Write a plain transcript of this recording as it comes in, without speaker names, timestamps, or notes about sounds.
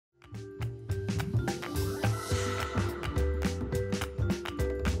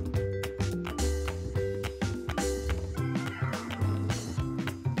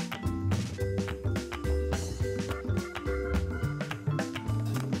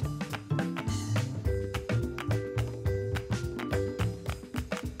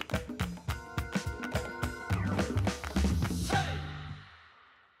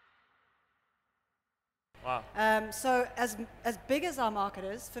Wow. So as big as our market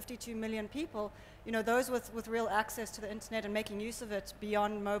is, 52 million people, you know, those with real access to the internet and making use of it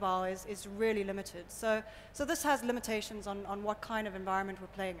beyond mobile is really limited. So this has limitations on what kind of environment we're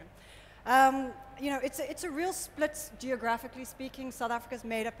playing in. You know, it's a real split geographically speaking. South Africa is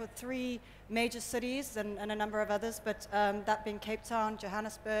made up of 3 major cities and a number of others, but that being Cape Town,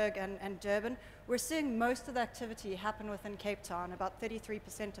 Johannesburg, and Durban. We're seeing most of the activity happen within Cape Town. About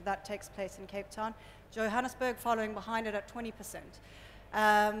 33% of that takes place in Cape Town. Johannesburg following behind it at 20%.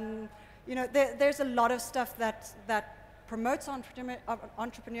 You know, there's a lot of stuff that promotes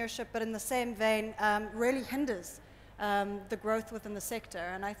entrepreneurship, but in the same vein really hinders the growth within the sector,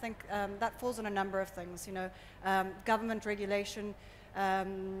 and I think that falls on a number of things. You know, government regulation.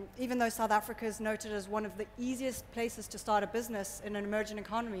 Even though South Africa is noted as one of the easiest places to start a business in an emerging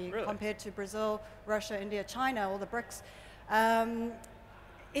economy compared to Brazil, Russia, India, China, all the BRICS,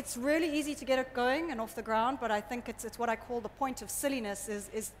 it's really easy to get it going and off the ground. But I think it's what I call the point of silliness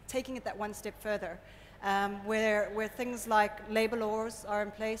is taking it that one step further, where things like labor laws are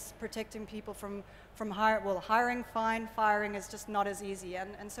in place, protecting people from hiring fine, firing is just not as easy,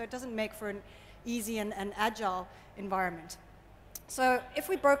 and so it doesn't make for an easy and agile environment. So if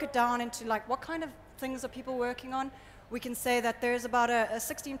we broke it down into like what kind of things are people working on, we can say that there's about a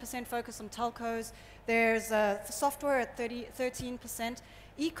 16% focus on telcos. There's software at 13%.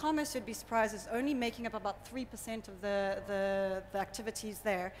 E-commerce, you'd be surprised, is only making up about 3% of the activities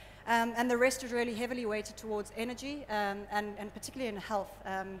there. And the rest is really heavily weighted towards energy and particularly in health,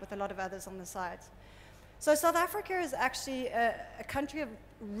 with a lot of others on the sides. So South Africa is actually a country of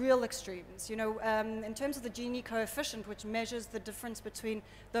real extremes. You know, in terms of the Gini coefficient, which measures the difference between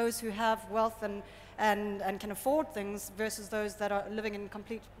those who have wealth and can afford things versus those that are living in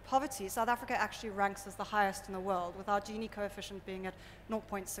complete poverty, South Africa actually ranks as the highest in the world, with our Gini coefficient being at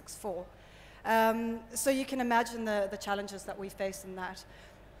 0.64. So you can imagine the challenges that we face in that.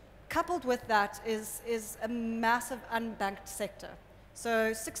 Coupled with that is a massive unbanked sector.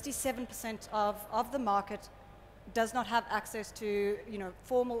 So 67% of the market does not have access to, you know,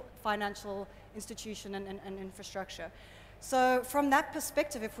 formal financial institution and infrastructure. So from that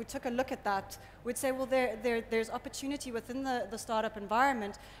perspective, if we took a look at that, we'd say, well, there's opportunity within the startup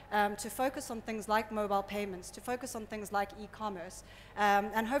environment to focus on things like mobile payments, to focus on things like e-commerce,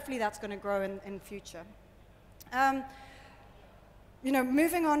 and hopefully that's going to grow in future. You know,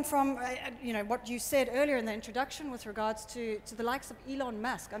 moving on from you know, what you said earlier in the introduction with regards to the likes of Elon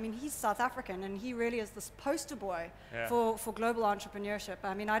Musk. I mean, he's South African, and he really is this poster boy for global entrepreneurship.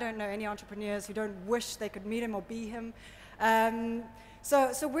 I mean, I don't know any entrepreneurs who don't wish they could meet him or be him.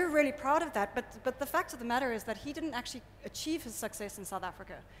 So we're really proud of that. But the fact of the matter is that he didn't actually achieve his success in South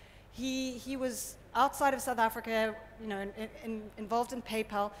Africa. He was outside of South Africa, you know, involved in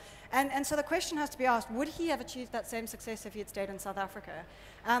PayPal. And so the question has to be asked, would he have achieved that same success if he had stayed in South Africa?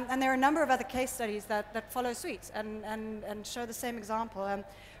 And there are a number of other case studies that follow suit and show the same example.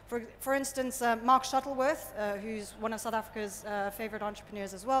 For instance, Mark Shuttleworth, who's one of South Africa's favorite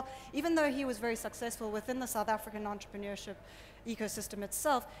entrepreneurs as well, even though he was very successful within the South African entrepreneurship ecosystem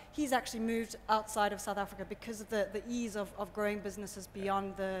itself, he's actually moved outside of South Africa because of the ease of growing businesses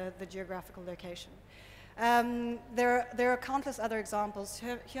beyond the geographical location. There are countless other examples.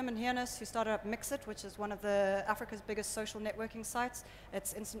 Herman Hiernis, who started up Mixit, which is one of Africa's biggest social networking sites.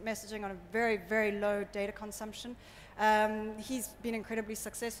 It's instant messaging on a very, very low data consumption. He's been incredibly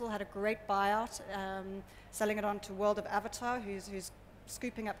successful, had a great buyout, selling it on to World of Avatar, who's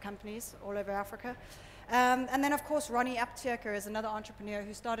scooping up companies all over Africa. And then, of course, Ronnie Apteker is another entrepreneur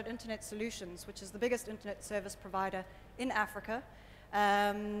who started Internet Solutions, which is the biggest internet service provider in Africa.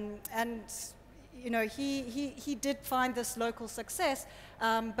 And you know, he did find this local success,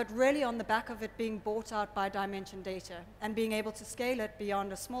 but really on the back of it being bought out by Dimension Data and being able to scale it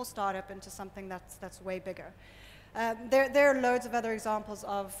beyond a small startup into something that's way bigger. There are loads of other examples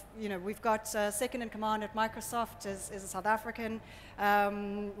of, you know, we've got second in command at Microsoft is a South African.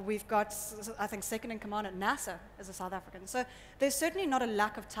 We've got, I think, second in command at NASA is a South African. So there's certainly not a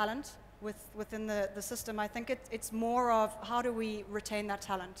lack of talent within the system. I think it's more of how do we retain that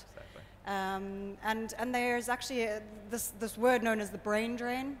talent. Exactly. And there's actually this word known as the brain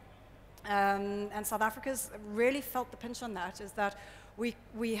drain. And South Africa's really felt the pinch on that, is that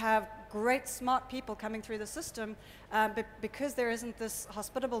we have great, smart people coming through the system, but because there isn't this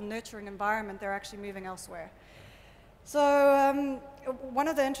hospitable, nurturing environment, they're actually moving elsewhere. So one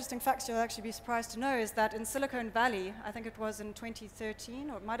of the interesting facts you'll actually be surprised to know is that in Silicon Valley, I think it was in 2013,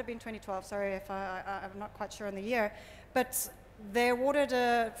 or it might have been 2012, sorry if I'm not quite sure on the year, but they awarded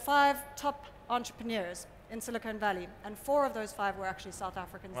 5 top entrepreneurs in Silicon Valley, and 4 of those 5 were actually South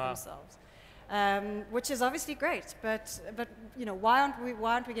Africans themselves. which is obviously great. But you know, why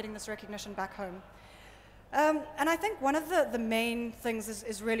aren't we getting this recognition back home? And I think one of the main things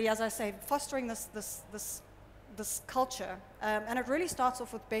is really, as I say, fostering this culture, and it really starts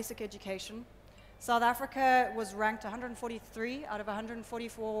off with basic education. South Africa was ranked 143 out of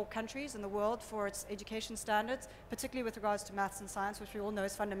 144 countries in the world for its education standards, particularly with regards to maths and science, which we all know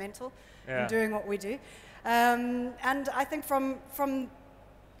is fundamental in doing what we do. And I think from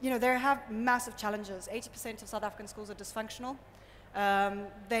you know, they have massive challenges. 80% of South African schools are dysfunctional.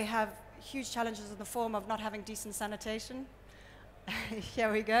 They have huge challenges in the form of not having decent sanitation.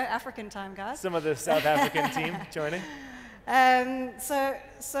 Here we go, African time, guys. Some of the South African team joining.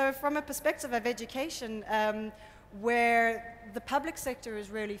 So from a perspective of education, where the public sector is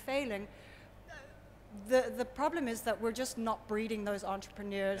really failing, the problem is that we're just not breeding those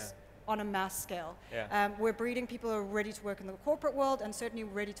entrepreneurs on a mass scale. We're breeding people who are ready to work in the corporate world and certainly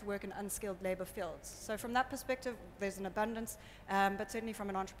ready to work in unskilled labor fields. So from that perspective, there's an abundance, but certainly from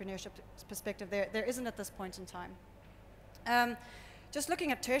an entrepreneurship perspective, there isn't at this point in time. Just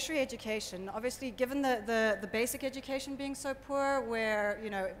looking at tertiary education, obviously given the basic education being so poor, where you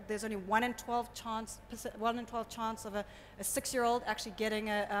know there's only 1 in 12 chance of a 6-year-old actually getting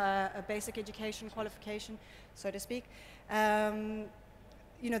a basic education qualification, so to speak.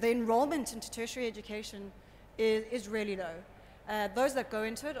 You know, the enrollment into tertiary education is really low. Those that go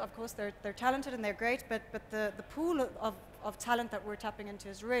into it, of course, they're talented and they're great, but the pool of talent that we're tapping into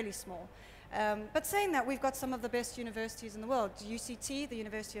is really small. But saying that, we've got some of the best universities in the world. UCT, the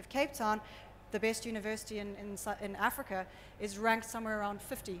University of Cape Town, the best university in Africa, is ranked somewhere around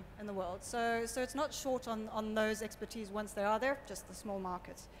 50 in the world. So it's not short on those expertise once they are there, just the small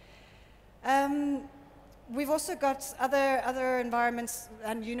markets. We've also got other environments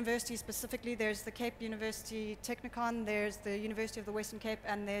and universities specifically. There's the Cape University Technikon, there's the University of the Western Cape,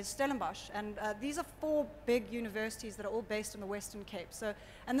 and there's Stellenbosch. And these are 4 big universities that are all based in the Western Cape. So,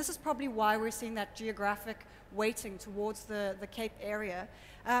 and this is probably why we're seeing that geographic weighting towards the Cape area.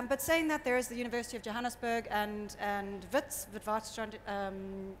 But saying that, there is the University of Johannesburg and Witwatersrand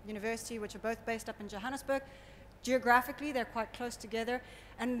University, which are both based up in Johannesburg. Geographically, they're quite close together.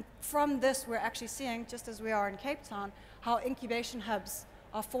 And from this, we're actually seeing, just as we are in Cape Town, how incubation hubs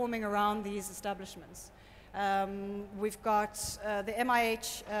are forming around these establishments. We've got the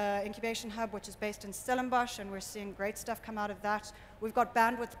MIH Incubation Hub, which is based in Stellenbosch, and we're seeing great stuff come out of that. We've got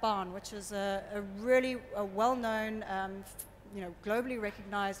Bandwidth Barn, which is a really well-known, you know, globally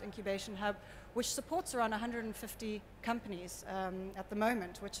recognized incubation hub, which supports around 150 companies at the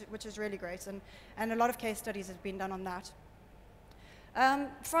moment, which is really great, and a lot of case studies have been done on that.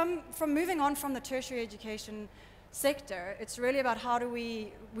 From moving on from the tertiary education sector, it's really about how do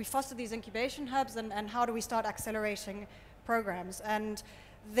we foster these incubation hubs, and how do we start accelerating programs. And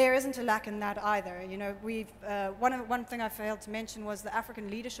there isn't a lack in that either. You know, one thing I failed to mention was the African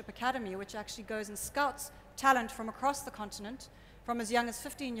Leadership Academy, which actually goes and scouts talent from across the continent, from as young as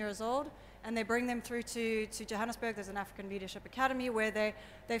 15 years old, and they bring them through to Johannesburg. There's an African Leadership Academy where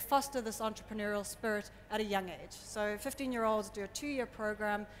they foster this entrepreneurial spirit at a young age. So 15-year-olds do a 2-year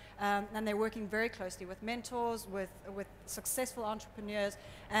program, and they're working very closely with mentors, with successful entrepreneurs,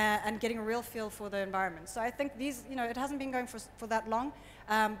 and getting a real feel for the environment. So I think these, you know, it hasn't been going for that long,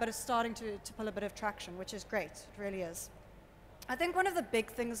 but it's starting to pull a bit of traction, which is great. It really is. I think one of the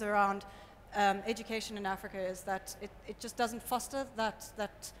big things around education in Africa is that it just doesn't foster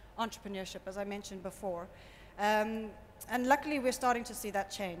that entrepreneurship, as I mentioned before. And luckily, we're starting to see that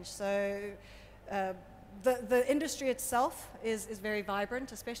change. So the industry itself is very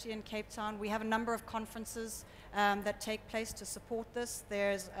vibrant, especially in Cape Town. We have a number of conferences that take place to support this.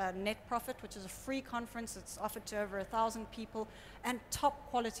 There's Net Profit, which is a free conference. It's offered to over 1,000 people, and top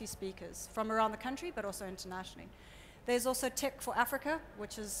quality speakers from around the country, but also internationally. There's also Tech for Africa,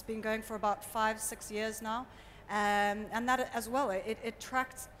 which has been going for about 5-6 years now. And that as well, it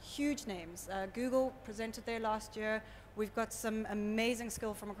attracts huge names. Google presented there last year. We've got some amazing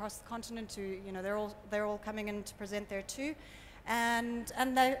skill from across the continent who, you know, they're all coming in to present there too. And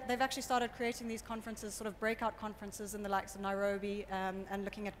they've actually started creating these conferences, sort of breakout conferences in the likes of Nairobi, and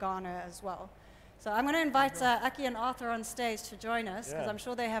looking at Ghana as well. So I'm going to invite Aki and Arthur on stage to join us, because I'm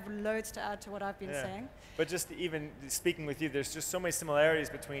sure they have loads to add to what I've been saying. But just even speaking with you, there's just so many similarities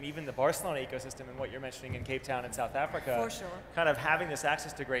between even the Barcelona ecosystem and what you're mentioning in Cape Town and South Africa. For sure. Kind of having this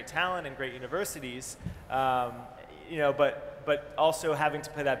access to great talent and great universities, you know, but but also having to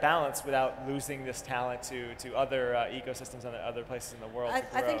play that balance without losing this talent to other ecosystems and other places in the world.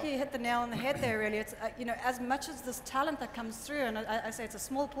 I think you hit the nail on the head there, really. It's, you know, as much as this talent that comes through, and I say it's a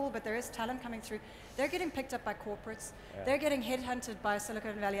small pool, but there is talent coming through, they're getting picked up by corporates. Yeah. They're getting headhunted by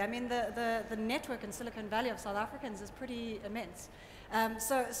Silicon Valley. I mean, the network in Silicon Valley of South Africans is pretty immense.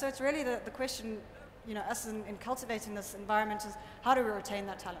 So it's really the question, you know, us in cultivating this environment is how do we retain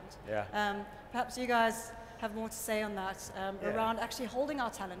that talent? Yeah. Perhaps you guys have more to say on that around actually holding our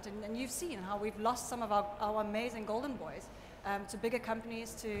talent. And you've seen how we've lost some of our amazing golden boys to bigger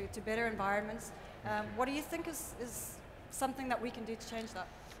companies, to better environments. What do you think is something that we can do to change that?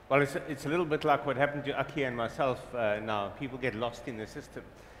 Well, it's a little bit like what happened to Aki and myself now. People get lost in the system.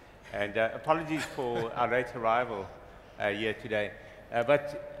 And apologies for our late arrival here today.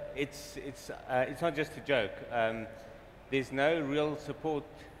 But it's not just a joke. There's no real support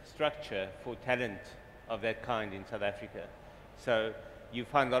structure for talent of that kind in South Africa. So you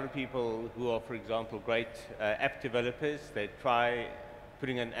find a lot of people who are, for example, great app developers. They try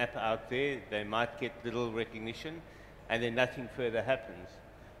putting an app out there. They might get little recognition, and then nothing further happens.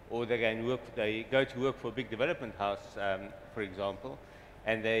 Or they go to work for a big development house, for example,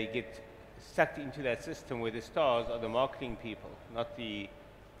 and they get sucked into that system where the stars are the marketing people, not the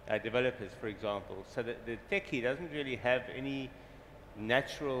developers, for example. So the techie doesn't really have any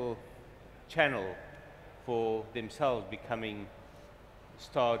natural channel for themselves becoming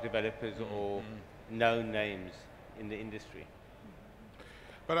star developers or known names in the industry.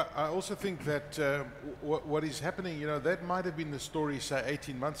 But I also think that what is happening, you know, that might have been the story, say,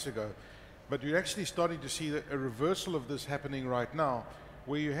 18 months ago, but you're actually starting to see a reversal of this happening right now,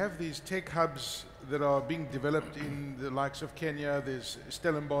 where you have these tech hubs that are being developed in the likes of Kenya, there's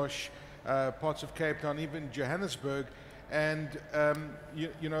Stellenbosch, parts of Cape Town, even Johannesburg. And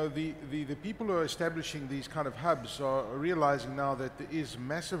you know, the people who are establishing these kind of hubs are realizing now that there is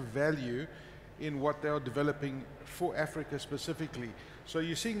massive value in what they are developing for Africa specifically. So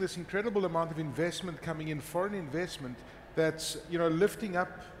you're seeing this incredible amount of investment coming in, foreign investment, that's, you know, lifting up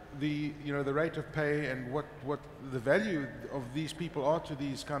the, you know, the rate of pay and what the value of these people are to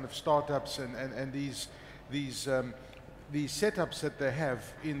these kind of startups and these setups that they have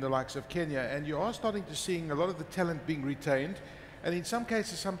in the likes of Kenya. And you are starting to seeing a lot of the talent being retained, and in some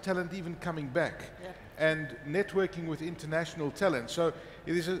cases some talent even coming back and networking with international talent. So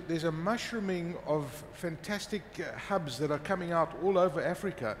there's a mushrooming of fantastic hubs that are coming out all over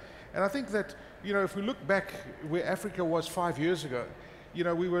Africa. And I think that, you know, if we look back where Africa was 5 years ago, you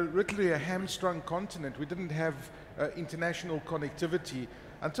know, we were literally a hamstrung continent. We didn't have international connectivity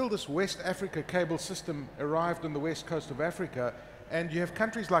until this West Africa cable system arrived on the west coast of Africa. And you have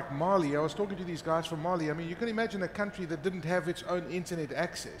countries like Mali. I was talking to these guys from Mali. I mean, you can imagine a country that didn't have its own internet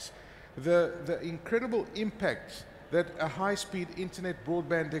access. The incredible impact that a high-speed internet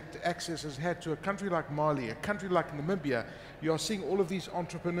broadband access has had to a country like Mali, a country like Namibia. You are seeing all of these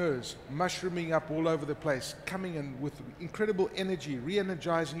entrepreneurs mushrooming up all over the place, coming in with incredible energy,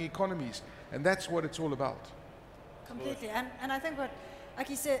 re-energizing economies, and that's what it's all about. Completely, and I think what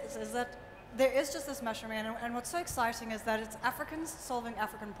Aki says is that there is just this mushrooming, and what's so exciting is that it's Africans solving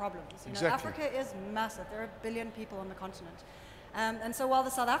African problems. You know, Africa is massive. There are 1 billion people on the continent. And so while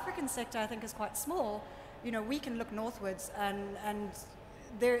the South African sector, I think, is quite small, you know, we can look northwards, and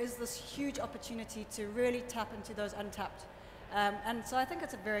there is this huge opportunity to really tap into those untapped. And so I think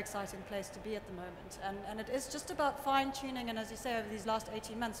it's a very exciting place to be at the moment. And it is just about fine-tuning, and as you say, over these last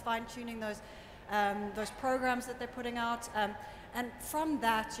 18 months, fine-tuning those programs that they're putting out. And from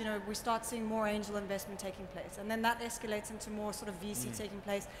that, you know, we start seeing more angel investment taking place. And then that escalates into more sort of VC taking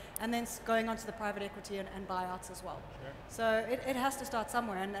place, and then going on to the private equity and buyouts as well. Sure. So it has to start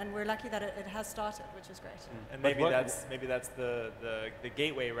somewhere, and we're lucky that it has started, which is great. And maybe that's the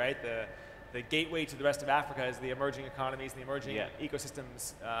gateway, right? The gateway to the rest of Africa is the emerging economies, the emerging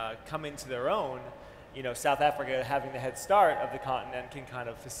ecosystems come into their own. You know, South Africa, having the head start of the continent, can kind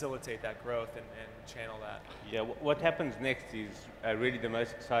of facilitate that growth and channel that. Yeah, what happens next is really the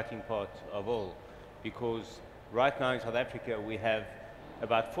most exciting part of all, because right now in South Africa we have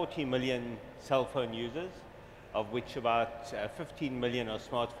about 40 million cell phone users, of which about 15 million are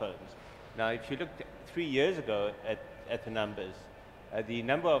smartphones. Now, if you looked 3 years ago at the numbers, the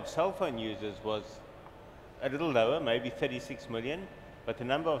number of cell phone users was a little lower, maybe 36 million. But the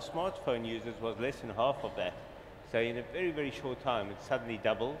number of smartphone users was less than half of that. So in a very, very short time, it suddenly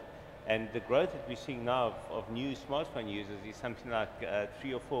doubled. And the growth that we're seeing now of new smartphone users is something like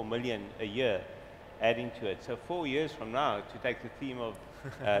 3 or 4 million a year adding to it. So 4 years from now, to take the theme of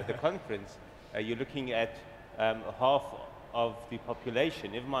the conference, you're looking at half of the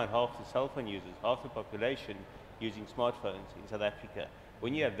population, never mind half the cell phone users, half the population using smartphones in South Africa.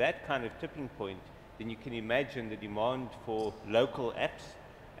 When you have that kind of tipping point, then you can imagine the demand for local apps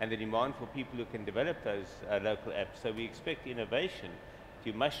and the demand for people who can develop those local apps. So we expect innovation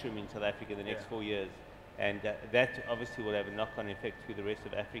to mushroom in South Africa in the next 4 years. And that obviously will have a knock-on effect through the rest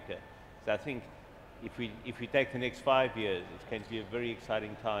of Africa. So I think if we take the next 5 years, it's going to be a very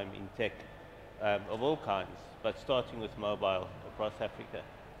exciting time in tech of all kinds, but starting with mobile across Africa.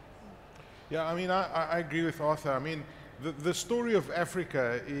 Yeah, I mean, I agree with Arthur. I mean, the story of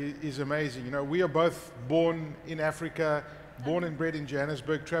Africa is amazing. You know, we are both born in Africa, born and bred in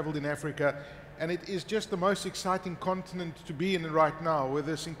Johannesburg, traveled in Africa, and it is just the most exciting continent to be in right now, where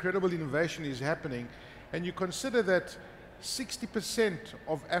this incredible innovation is happening. And you consider that 60%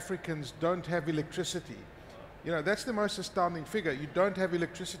 of Africans don't have electricity. You know, that's the most astounding figure. You don't have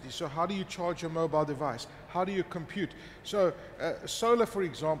electricity, so how do you charge your mobile device? How do you compute? So solar, for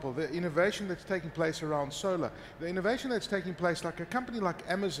example, the innovation that's taking place around solar, the innovation that's taking place like a company like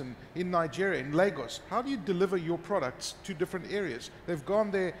Amazon in Nigeria, in Lagos, how do you deliver your products to different areas? They've gone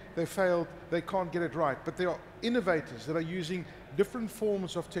there, they failed, they can't get it right, but there are innovators that are using different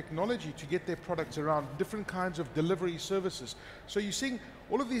forms of technology to get their products around, different kinds of delivery services. So you're seeing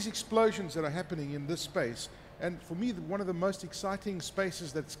all of these explosions that are happening in this space. And for me, one of the most exciting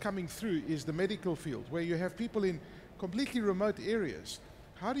spaces that's coming through is the medical field, where you have people in completely remote areas.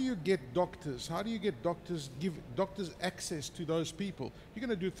 How do you get doctors? How do you get doctors, give doctors access to those people? You're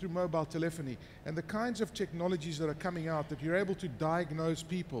going to do it through mobile telephony. And the kinds of technologies that are coming out that you're able to diagnose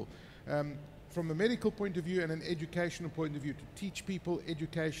people from a medical point of view and an educational point of view, to teach people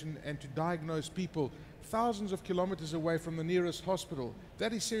education and to diagnose people thousands of kilometers away from the nearest hospital.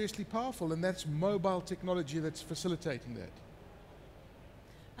 That is seriously powerful, and that's mobile technology that's facilitating that.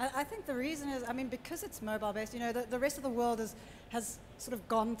 I think the reason is, I mean, because it's mobile based, you know, the rest of the world has sort of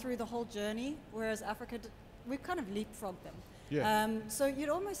gone through the whole journey, whereas Africa, we've kind of leapfrogged them. Yeah. So you'd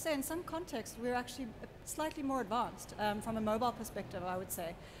almost say in some contexts we're actually slightly more advanced from a mobile perspective, I would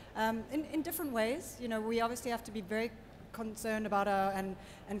say. In different ways, you know, we obviously have to be very concerned about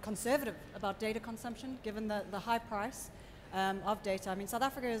and conservative about data consumption, given the high price of data. I mean, South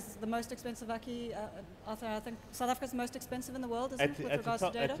Africa is the most expensive, Arthur, I think South Africa is the most expensive in the world, isn't it, with regards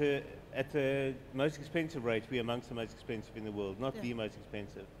to data? At the most expensive rate, we're amongst the most expensive in the world. Not the most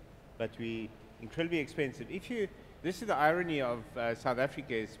expensive, but we're incredibly expensive. This is the irony of South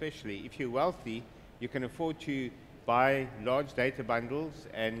Africa especially. If you're wealthy, you can afford to buy large data bundles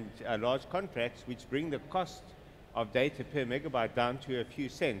and large contracts, which bring the cost of data per megabyte down to a few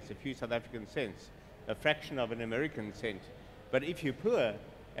cents, a few South African cents, a fraction of an American cent. But if you're poor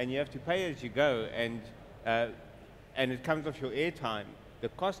and you have to pay as you go, and it comes off your airtime, the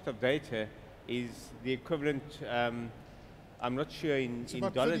cost of data is the equivalent, I'm not sure in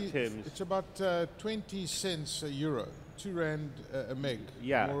dollar terms. It's about 20 cents a euro, 2 rand a meg,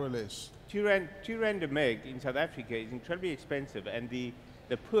 more or less. 2 rand a meg in South Africa is incredibly expensive, and the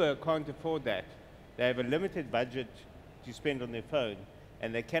poor can't afford that. They have a limited budget to spend on their phone,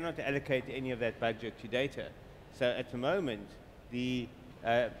 and they cannot allocate any of that budget to data. So at the moment, the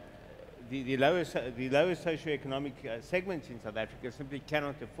lowest socioeconomic segments in South Africa simply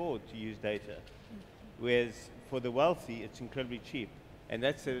cannot afford to use data, whereas for the wealthy, it's incredibly cheap. And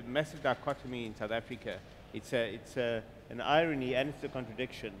that's a massive dichotomy in South Africa. It's an irony, and it's a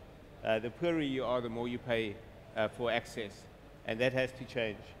contradiction. The poorer you are, the more you pay for access, and that has to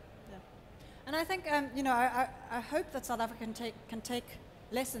change. And I think, you know, I hope that South Africa can take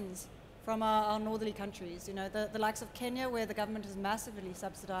lessons from our northerly countries, you know, the likes of Kenya, where the government has massively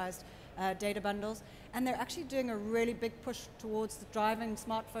subsidized data bundles, and they're actually doing a really big push towards the driving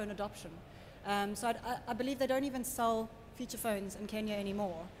smartphone adoption. So I believe they don't even sell feature phones in Kenya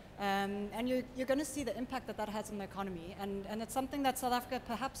anymore. And you're going to see the impact that has on the economy, and it's something that South Africa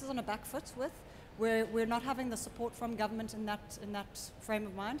perhaps is on a back foot with, where we're not having the support from government in that frame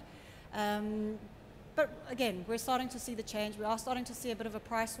of mind. But again, we're starting to see the change. We are starting to see a bit of a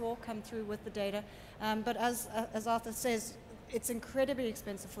price war come through with the data. But as Arthur says, it's incredibly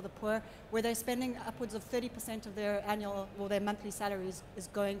expensive for the poor, where they're spending upwards of 30% of their annual or their monthly salaries is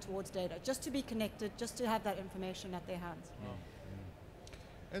going towards data, just to be connected, just to have that information at their hands.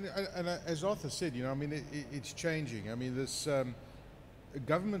 And as Arthur said, you know, I mean, it's changing. I mean, this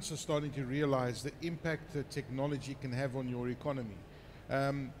governments are starting to realize the impact that technology can have on your economy.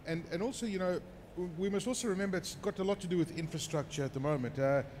 And also, you know, we must also remember it's got a lot to do with infrastructure at the moment.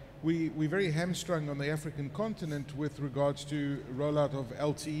 We're very hamstrung on the African continent with regards to rollout of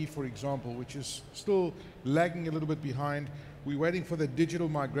LTE, for example, which is still lagging a little bit behind. We're waiting for the digital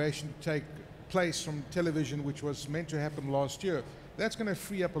migration to take place from television, which was meant to happen last year. That's going to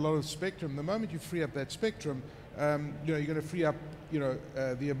free up a lot of spectrum. The moment you free up that spectrum, you're going to free up,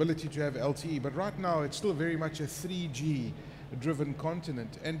 the ability to have LTE. But right now, it's still very much a 3G-driven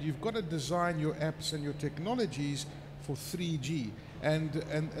continent, and you've got to design your apps and your technologies for 3G. And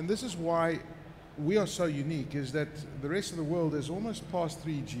this is why we are so unique, is that the rest of the world is almost past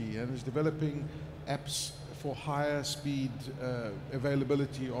 3G and is developing apps for higher speed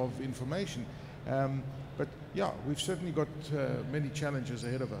availability of information. But yeah, we've certainly got many challenges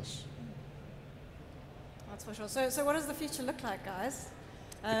ahead of us. That's for sure. So what does the future look like, guys?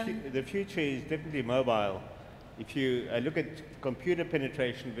 The future is definitely mobile. If you look at computer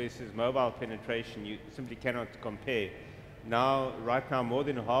penetration versus mobile penetration, you simply cannot compare. Right now, more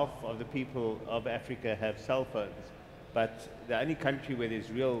than half of the people of Africa have cell phones, but the only country where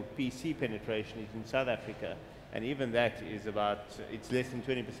there's real PC penetration is in South Africa, and even that is it's less than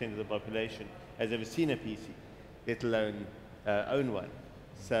 20% of the population has ever seen a PC, let alone own one.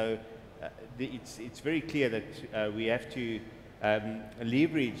 So it's very clear that we have to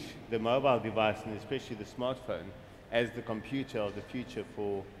leverage the mobile device, and especially the smartphone, as the computer of the future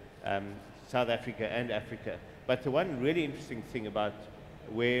for South Africa and Africa. But the one really interesting thing about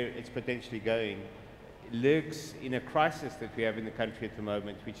where it's potentially going lurks in a crisis that we have in the country at the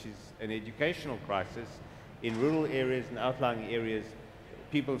moment, which is an educational crisis. In rural areas and outlying areas,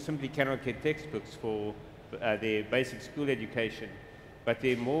 people simply cannot get textbooks for their basic school education. But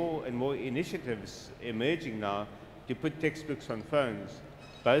there are more and more initiatives emerging now to put textbooks on phones,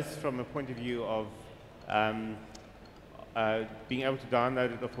 both from a point of view of being able to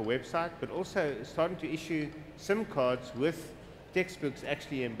download it off a website, but also starting to issue SIM cards with textbooks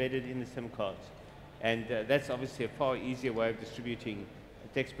actually embedded in the SIM cards. And that's obviously a far easier way of distributing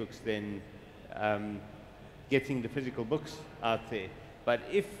the textbooks than getting the physical books out there. But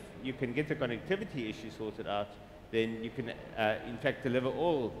if you can get the connectivity issue sorted out, then you can, in fact, deliver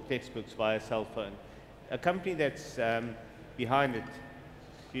all textbooks via cell phone. A company that's behind it,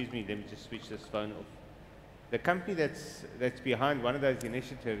 excuse me, let me just switch this phone off. The company that's behind one of those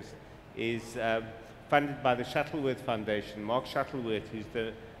initiatives is funded by the Shuttleworth Foundation. Mark Shuttleworth, who's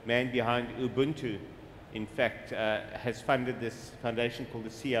the man behind Ubuntu, in fact, has funded this foundation called the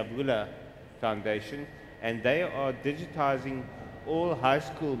Siyavula Foundation, and they are digitizing all high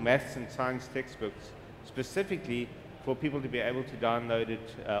school maths and science textbooks, specifically for people to be able to download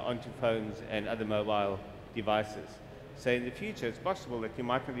it onto phones and other mobile devices. So in the future, it's possible that you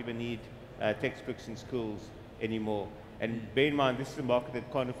might not even need textbooks in schools anymore. And bear in mind, this is a market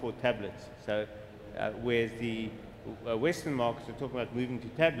that can't afford tablets. So whereas the Western markets are talking about moving to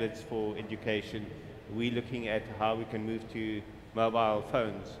tablets for education, we're looking at how we can move to mobile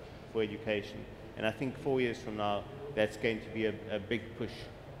phones for education. And I think 4 years from now, that's going to be a big push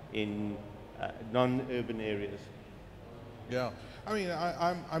in non-urban areas. Yeah, I mean,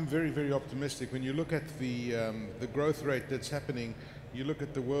 I'm very, very optimistic. When you look at the growth rate that's happening, you look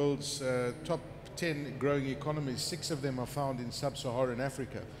at the world's top 10 growing economies, 6 of them are found in sub-Saharan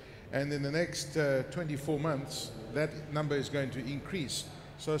Africa. And in the next 24 months, that number is going to increase.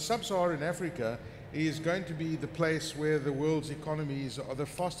 So sub-Saharan Africa is going to be the place where the world's economies, or the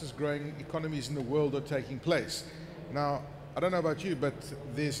fastest growing economies in the world, are taking place. Now, I don't know about you, but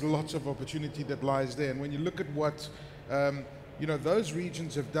there's lots of opportunity that lies there. And when you look at what those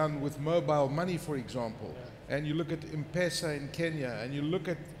regions have done with mobile money, for example, and you look at M-Pesa in Kenya, and you look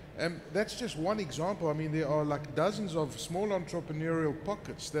at, that's just one example. I mean, there are like dozens of small entrepreneurial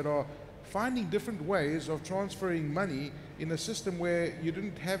pockets that are finding different ways of transferring money in a system where you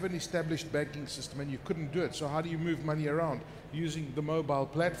didn't have an established banking system and you couldn't do it. So how do you move money around? Using the mobile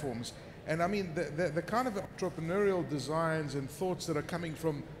platforms. And I mean, the kind of entrepreneurial designs and thoughts that are coming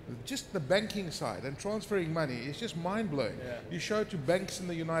from just the banking side and transferring money is just mind-blowing. Yeah. You show it to banks in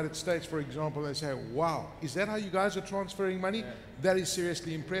the United States, for example, and they say, wow, is that how you guys are transferring money? Yeah. That is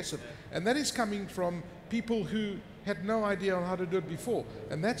seriously impressive. Yeah. And that is coming from people who had no idea on how to do it before.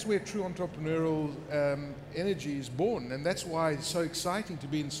 And that's where true entrepreneurial energy is born. And that's why it's so exciting to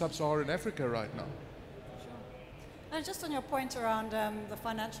be in sub-Saharan Africa right now. And just on your point around the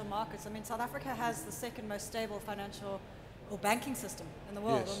financial markets, I mean, South Africa has the second most stable financial or banking system in the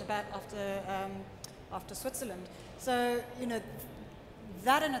world, yes, on the back after Switzerland. So,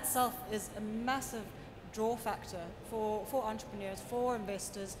 that in itself is a massive draw factor for entrepreneurs, for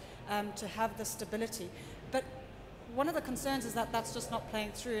investors, to have the stability. But one of the concerns is that that's just not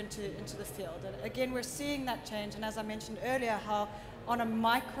playing through into the field. And again, we're seeing that change. And as I mentioned earlier, how on a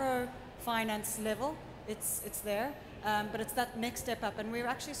microfinance level, it's there, but it's that next step up. And we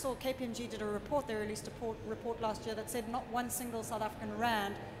actually saw KPMG did a report, they released a report last year that said not one single South African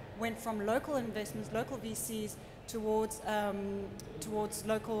rand went from local investments, local VCs, towards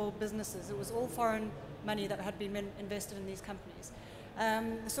local businesses. It was all foreign money that had been invested in these companies.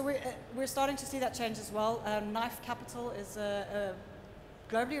 So we're starting to see that change as well. Knife Capital is a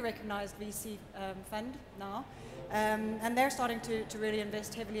globally recognized VC fund now. And they're starting to really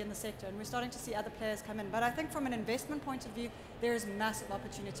invest heavily in the sector, and we're starting to see other players come in. But I think from an investment point of view, there is massive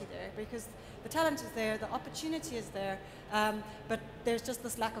opportunity there, because the talent is there, the opportunity is there, but there's just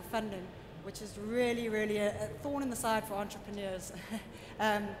this lack of funding, which is really, really a thorn in the side for entrepreneurs.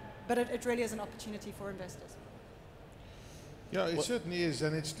 But it really is an opportunity for investors. Yeah, it certainly is,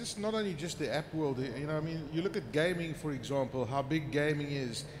 and it's just not only just the app world. You know, I mean, you look at gaming, for example, how big gaming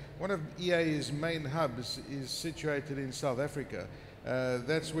is. One of EA's main hubs is situated in South Africa.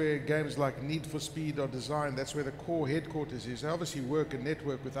 That's where games like Need for Speed are designed. That's where the core headquarters is. They obviously work and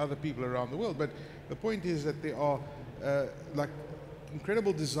network with other people around the world, but the point is that there are like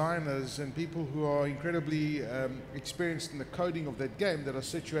incredible designers and people who are incredibly experienced in the coding of that game that are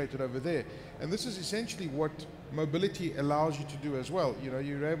situated over there. And this is essentially what mobility allows you to do as well. You know,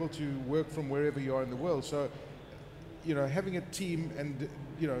 you're able to work from wherever you are in the world. So, you know, having a team and,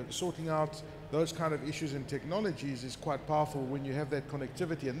 you know, sorting out those kind of issues and technologies is quite powerful when you have that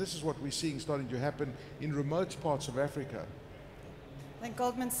connectivity. And this is what we're seeing starting to happen in remote parts of Africa. I think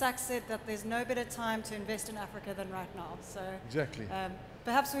Goldman Sachs said that there's no better time to invest in Africa than right now. So exactly.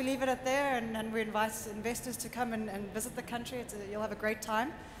 Perhaps we leave it at there, and we invite investors to come and visit the country. You'll have a great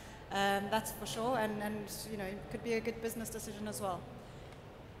time, that's for sure. And you know, it could be a good business decision as well.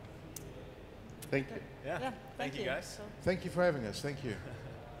 Thank you. Yeah. Thank you guys. So, thank you for having us. Thank you.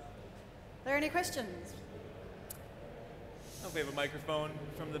 are there any questions? Oh, we have a microphone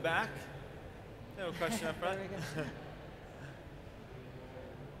from the back. No question up front.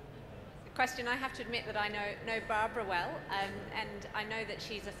 Question, I have to admit that I know Barbara well, and I know that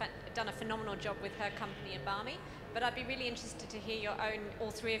she's done a phenomenal job with her company Obami, but I'd be really interested to hear your own, all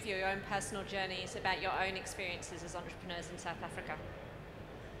three of you, your own personal journeys about your own experiences as entrepreneurs in South Africa.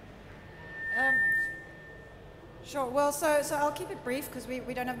 Sure. Well, so I'll keep it brief because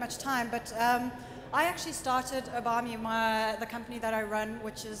we don't have much time. But I actually started Obami, the company that I run,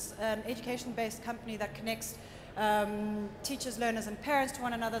 which is an education-based company that connects teachers, learners, and parents to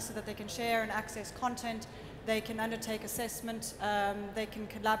one another so that they can share and access content. They can undertake assessment. They can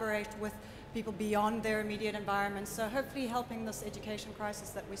collaborate with people beyond their immediate environment. So hopefully helping this education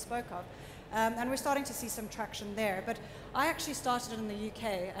crisis that we spoke of. And we're starting to see some traction there. But I actually started in the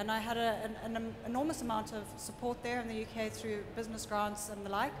UK, and I had an enormous amount of support there in the UK through business grants and the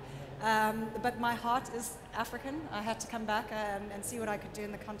like. But my heart is African. I had to come back and see what I could do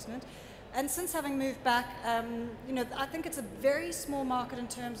in the continent. And since having moved back, you know, I think it's a very small market in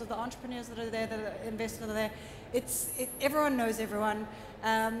terms of the entrepreneurs that are there, the investors that are there. Everyone knows everyone.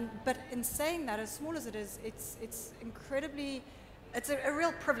 But in saying that, as small as it is, it's incredibly. It's a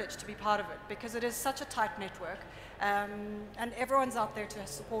real privilege to be part of it because it is such a tight network, and everyone's out there to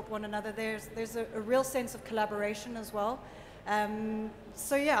support one another. There's a real sense of collaboration as well.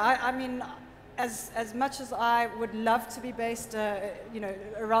 So yeah, I mean, as much as I would love to be based, you know,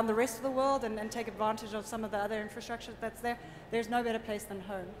 around the rest of the world and take advantage of some of the other infrastructure that's there, there's no better place than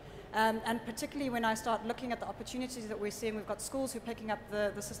home. And particularly when I start looking at the opportunities that we're seeing, we've got schools who are picking up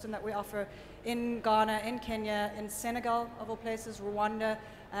the system that we offer in Ghana, in Kenya, in Senegal, of all places, Rwanda,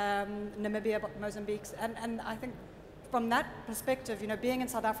 Namibia, Mozambique. And I think from that perspective, you know, being in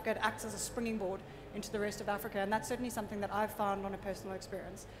South Africa, it acts as a springboard into the rest of Africa. And that's certainly something that I've found on a personal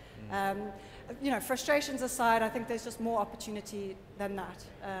experience. You know, frustrations aside, I think there's just more opportunity than that.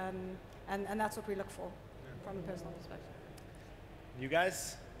 And that's what we look for from a personal perspective. You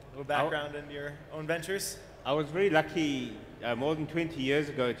guys? A little background into your own ventures? I was very lucky more than 20 years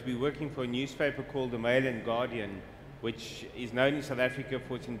ago to be working for a newspaper called the Mail and Guardian, which is known in South Africa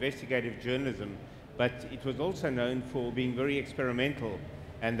for its investigative journalism, but it was also known for being very experimental.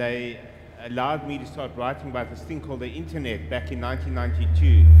 And they allowed me to start writing about this thing called the internet back in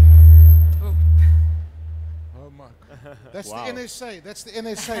 1992. That's wow. the NSA. That's the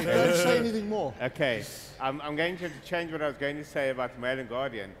NSA. Don't say anything more. Okay. I'm going to have to change what I was going to say about the Mail and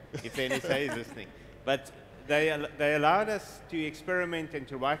Guardian if the NSA is listening. But they allowed us to experiment and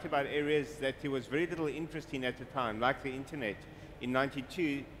to write about areas that there was very little interest in at the time, like the internet. In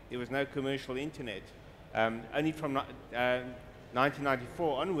 '92, there was no commercial internet. Only from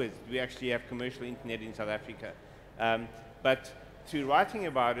 1994 onwards, we actually have commercial internet in South Africa. But through writing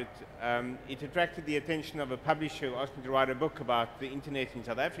about it, it attracted the attention of a publisher who asked me to write a book about the internet in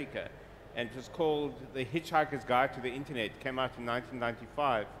South Africa. And it was called The Hitchhiker's Guide to the Internet. It came out in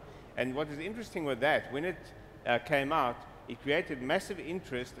 1995. And what is interesting with that, when it came out, it created massive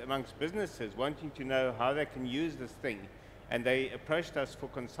interest amongst businesses wanting to know how they can use this thing. And they approached us for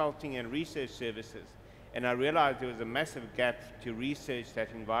consulting and research services. And I realized there was a massive gap to research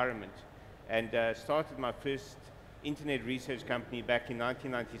that environment, and started my first internet research company back in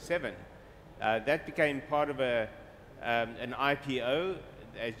 1997. That became part of an IPO,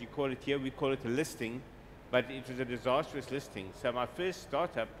 as you call it here. We call it a listing, but it was a disastrous listing. So my first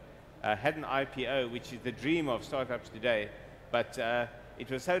startup had an IPO, which is the dream of startups today, but it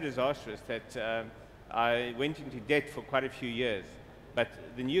was so disastrous that I went into debt for quite a few years. But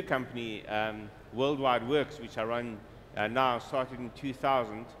the new company, Worldwide Worx, which I run now, started in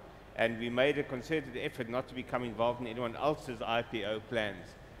 2000, and we made a concerted effort not to become involved in anyone else's IPO plans.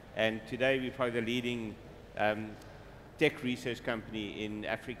 And today we're probably the leading tech research company in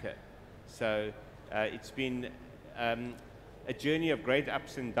Africa. So it's been a journey of great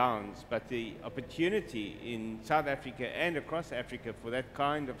ups and downs, but the opportunity in South Africa and across Africa for that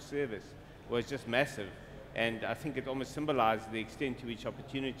kind of service was just massive. And I think it almost symbolizes the extent to which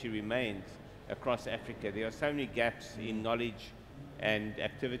opportunity remains across Africa. There are so many gaps in knowledge and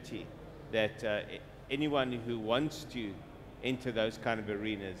activity that anyone who wants to enter those kind of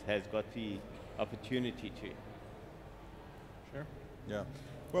arenas has got the opportunity to. Sure. Yeah.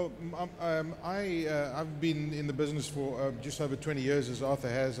 Well, I've been in the business for just over 20 years, as Arthur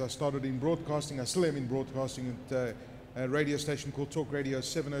has. I started in broadcasting. I still am in broadcasting at a radio station called Talk Radio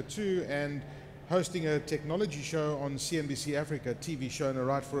 702, and hosting a technology show on CNBC Africa, a TV show, and I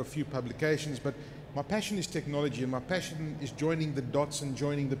write for a few publications. But my passion is technology, and my passion is joining the dots and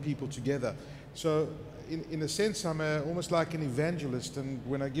joining the people together. So in a sense, I'm almost like an evangelist, and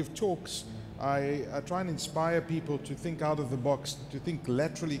when I give talks, I try and inspire people to think out of the box, to think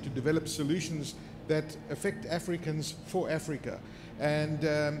laterally, to develop solutions that affect Africans for Africa,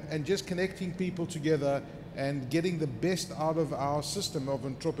 and just connecting people together and getting the best out of our system of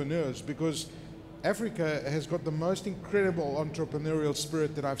entrepreneurs, because Africa has got the most incredible entrepreneurial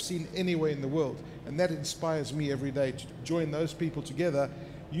spirit that I've seen anywhere in the world, and that inspires me every day to join those people together,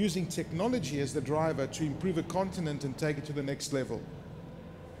 using technology as the driver to improve a continent and take it to the next level.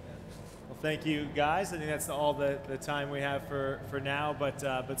 Well, thank you, guys. I think that's all the time we have for now, but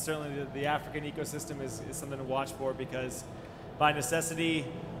certainly the African ecosystem is something to watch for, because by necessity,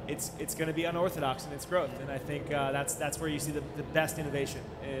 it's going to be unorthodox in its growth, and I think that's where you see the best innovation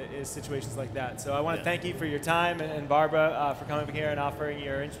is situations like that. So I want to thank you for your time, and Barbara for coming here and offering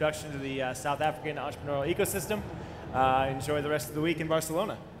your introduction to the South African entrepreneurial ecosystem. Enjoy the rest of the week in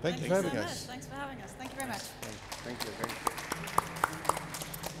Barcelona. Thank you for having us. Thanks for having us. Thank you very much. Thank you.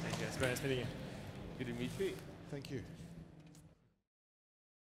 Thank you. It's very nice meeting you. Good to meet you. Thank you.